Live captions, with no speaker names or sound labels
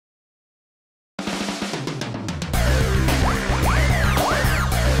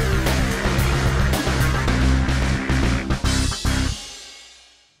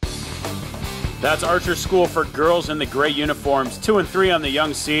That's Archer School for girls in the gray uniforms, 2-3 on the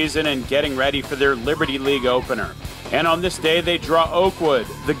young season and getting ready for their Liberty League opener. And on this day, they draw Oakwood.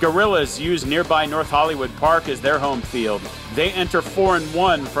 The Gorillas use nearby North Hollywood Park as their home field. They enter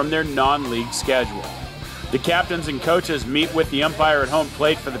 4-1 from their non-league schedule. The captains and coaches meet with the umpire at home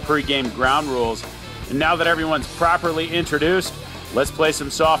plate for the pregame ground rules. And now that everyone's properly introduced, let's play some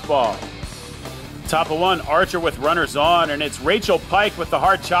softball. Top of one, Archer with runners on, and it's Rachel Pike with the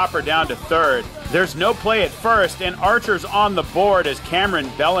hard chopper down to third. There's no play at first, and Archer's on the board as Cameron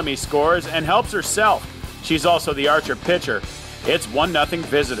Bellamy scores and helps herself. She's also the Archer pitcher. It's 1-0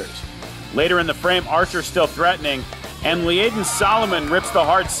 visitors. Later in the frame, Archer's still threatening, and Leaden Solomon rips the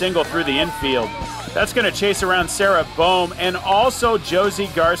hard single through the infield. That's going to chase around Sarah Bohm and also Josie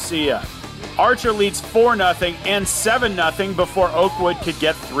Garcia. Archer leads 4-0 and 7-0 before Oakwood could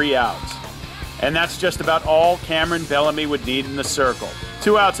get 3 outs. And that's just about all Cameron Bellamy would need in the circle.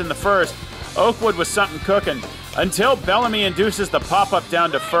 2 outs in the first. Oakwood was something cooking until Bellamy induces the pop-up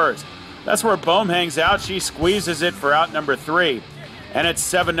down to first. That's where Bohm hangs out. She squeezes it for out number 3. And it's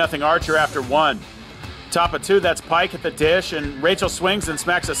 7-0 Archer after 1. Top of 2, that's Pike at the dish, and Rachel swings and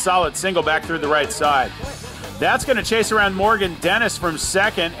smacks a solid single back through the right side. That's going to chase around Morgan Dennis from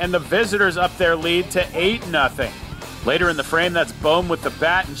second, and the visitors up their lead to 8-0. Later in the frame, that's Bohm with the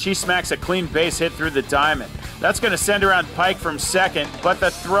bat, and she smacks a clean base hit through the diamond. That's going to send around Pike from second, but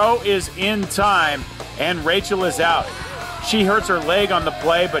the throw is in time, and Rachel is out. She hurts her leg on the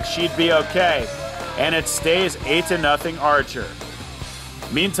play, but she'd be okay. And it stays 8-0 Archer.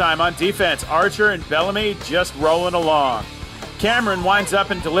 Meantime, on defense, Archer and Bellamy just rolling along. Cameron winds up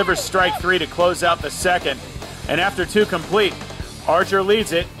and delivers strike 3 to close out the second. And after 2 complete, Archer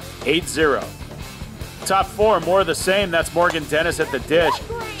leads it 8-0. Top 4, more of the same. That's Morgan Dennis at the dish.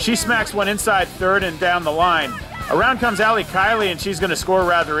 She smacks one inside third and down the line. Around comes Allie Kiley, and she's going to score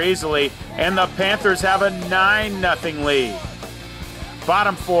rather easily. And the Panthers have a 9-0 lead.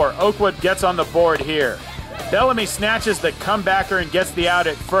 Bottom 4, Oakwood gets on the board here. Bellamy snatches the comebacker and gets the out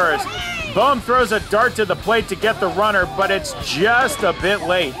at first. Bohm throws a dart to the plate to get the runner, but it's just a bit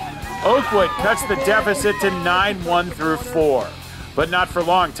late. Oakwood cuts the deficit to 9-1 through 4. But not for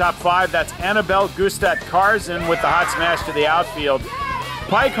long. Top 5, that's Annabelle Gustat-Carson with the hot smash to the outfield.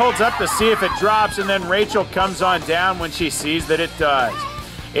 Pike holds up to see if it drops, and then Rachel comes on down when she sees that it does.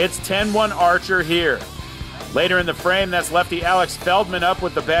 It's 10-1 Archer here. Later in the frame, that's lefty Alex Feldman up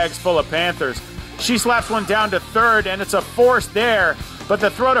with the bags full of Panthers. She slaps one down to third, and it's a force there, but the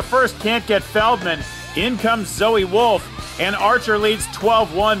throw to first can't get Feldman. In comes Zoe Wolf, and Archer leads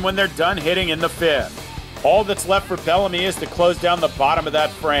 12-1 when they're done hitting in the 5th. All that's left for Bellamy is to close down the bottom of that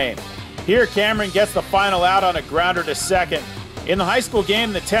frame. Here, Cameron gets the final out on a grounder to second. In the high school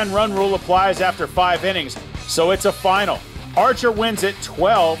game, the 10-run rule applies after 5 innings, so it's a final. Archer wins it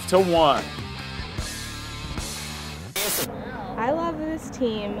 12-1. I love this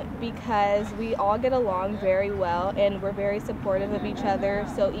team because we all get along very well and we're very supportive of each other.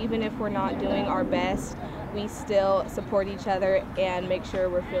 So even if we're not doing our best, we still support each other and make sure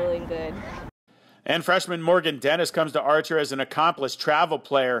we're feeling good. And freshman Morgan Dennis comes to Archer as an accomplished travel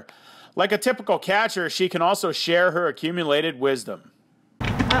player. Like a typical catcher, she can also share her accumulated wisdom.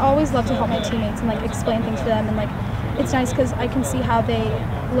 I always love to help my teammates and explain things to them, and it's nice because I can see how they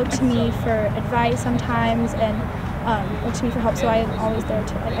look to me for advice sometimes and look to me for help. So I'm always there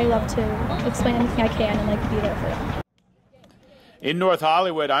to I love to explain anything I can and be there for them. In North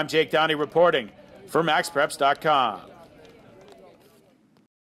Hollywood, I'm Jake Downey reporting for MaxPreps.com.